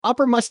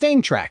Upper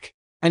Mustang Trek,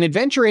 an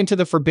adventure into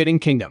the Forbidden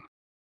Kingdom.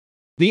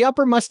 The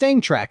Upper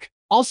Mustang Trek,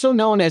 also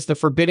known as the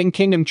Forbidden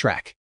Kingdom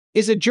Trek,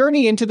 is a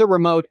journey into the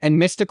remote and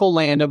mystical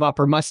land of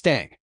Upper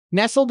Mustang,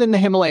 nestled in the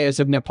Himalayas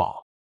of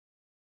Nepal.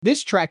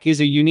 This trek is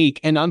a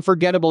unique and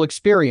unforgettable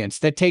experience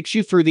that takes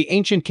you through the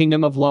ancient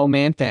kingdom of Lo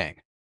Manthang,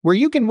 where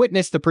you can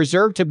witness the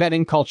preserved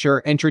Tibetan culture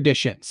and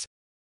traditions.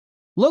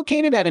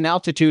 Located at an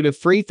altitude of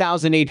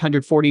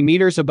 3,840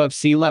 meters above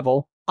sea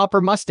level,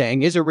 Upper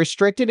Mustang is a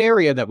restricted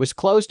area that was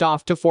closed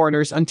off to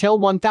foreigners until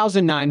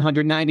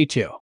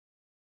 1992.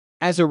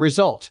 As a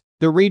result,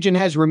 the region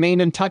has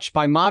remained untouched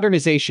by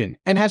modernization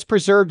and has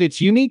preserved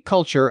its unique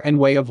culture and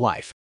way of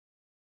life.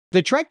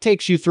 The trek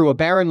takes you through a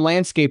barren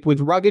landscape with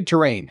rugged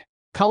terrain,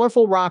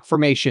 colorful rock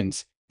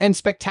formations, and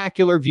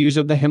spectacular views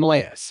of the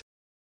Himalayas.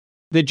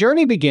 The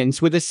journey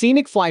begins with a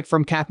scenic flight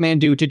from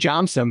Kathmandu to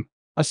Jamsam,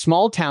 a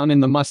small town in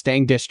the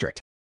Mustang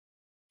district.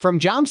 From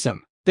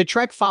Jamsam, the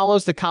trek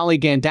follows the Kali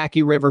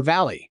Gandaki River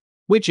Valley,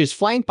 which is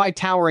flanked by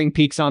towering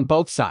peaks on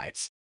both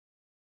sides.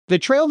 The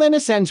trail then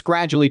ascends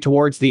gradually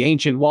towards the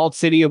ancient walled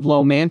city of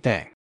Lo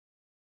Manthang.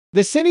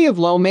 The city of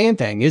Lo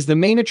Manthang is the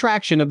main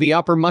attraction of the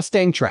Upper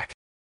Mustang Trek.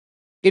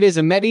 It is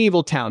a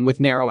medieval town with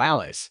narrow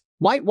alleys,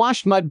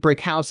 whitewashed mud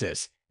brick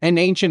houses, and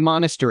ancient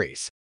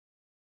monasteries.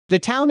 The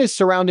town is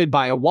surrounded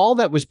by a wall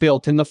that was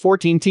built in the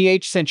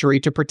 14th century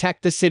to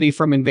protect the city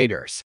from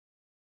invaders.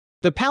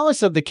 The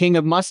palace of the King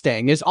of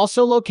Mustang is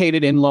also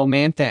located in Lo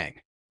Manthang,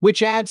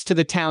 which adds to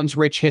the town's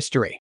rich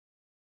history.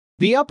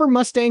 The Upper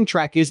Mustang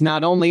Trek is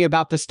not only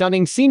about the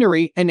stunning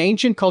scenery and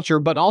ancient culture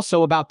but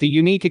also about the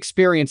unique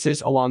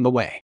experiences along the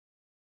way.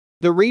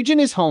 The region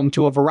is home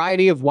to a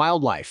variety of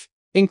wildlife,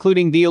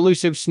 including the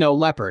elusive snow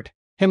leopard,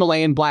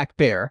 Himalayan black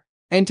bear,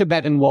 and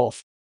Tibetan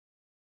wolf.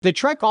 The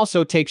trek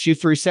also takes you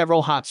through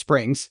several hot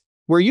springs,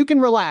 where you can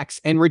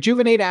relax and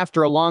rejuvenate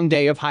after a long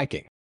day of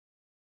hiking.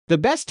 The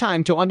best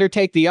time to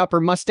undertake the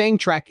Upper Mustang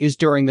Trek is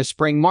during the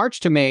spring March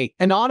to May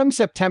and autumn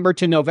September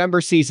to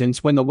November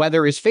seasons when the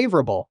weather is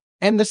favorable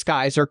and the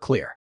skies are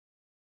clear.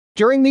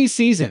 During these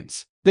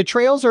seasons, the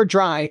trails are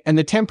dry and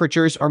the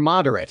temperatures are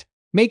moderate,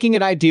 making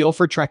it ideal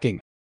for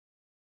trekking.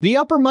 The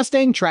Upper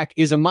Mustang Trek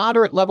is a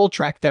moderate-level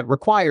trek that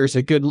requires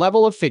a good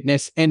level of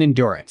fitness and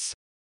endurance.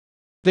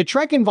 The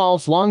trek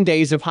involves long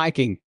days of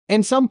hiking,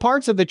 and some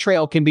parts of the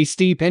trail can be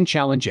steep and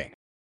challenging.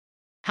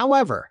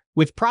 However,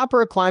 with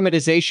proper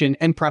acclimatization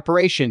and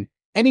preparation,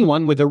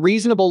 anyone with a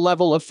reasonable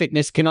level of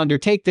fitness can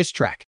undertake this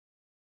trek.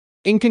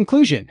 In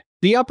conclusion,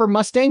 the Upper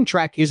Mustang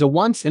Trek is a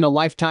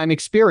once-in-a-lifetime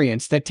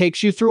experience that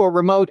takes you through a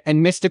remote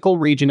and mystical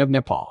region of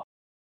Nepal.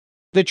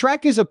 The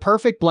trek is a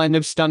perfect blend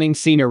of stunning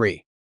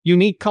scenery,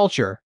 unique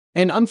culture,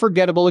 and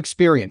unforgettable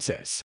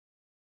experiences.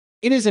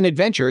 It is an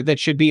adventure that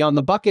should be on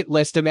the bucket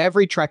list of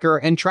every trekker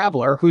and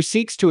traveler who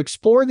seeks to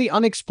explore the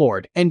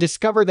unexplored and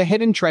discover the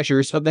hidden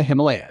treasures of the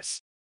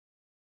Himalayas.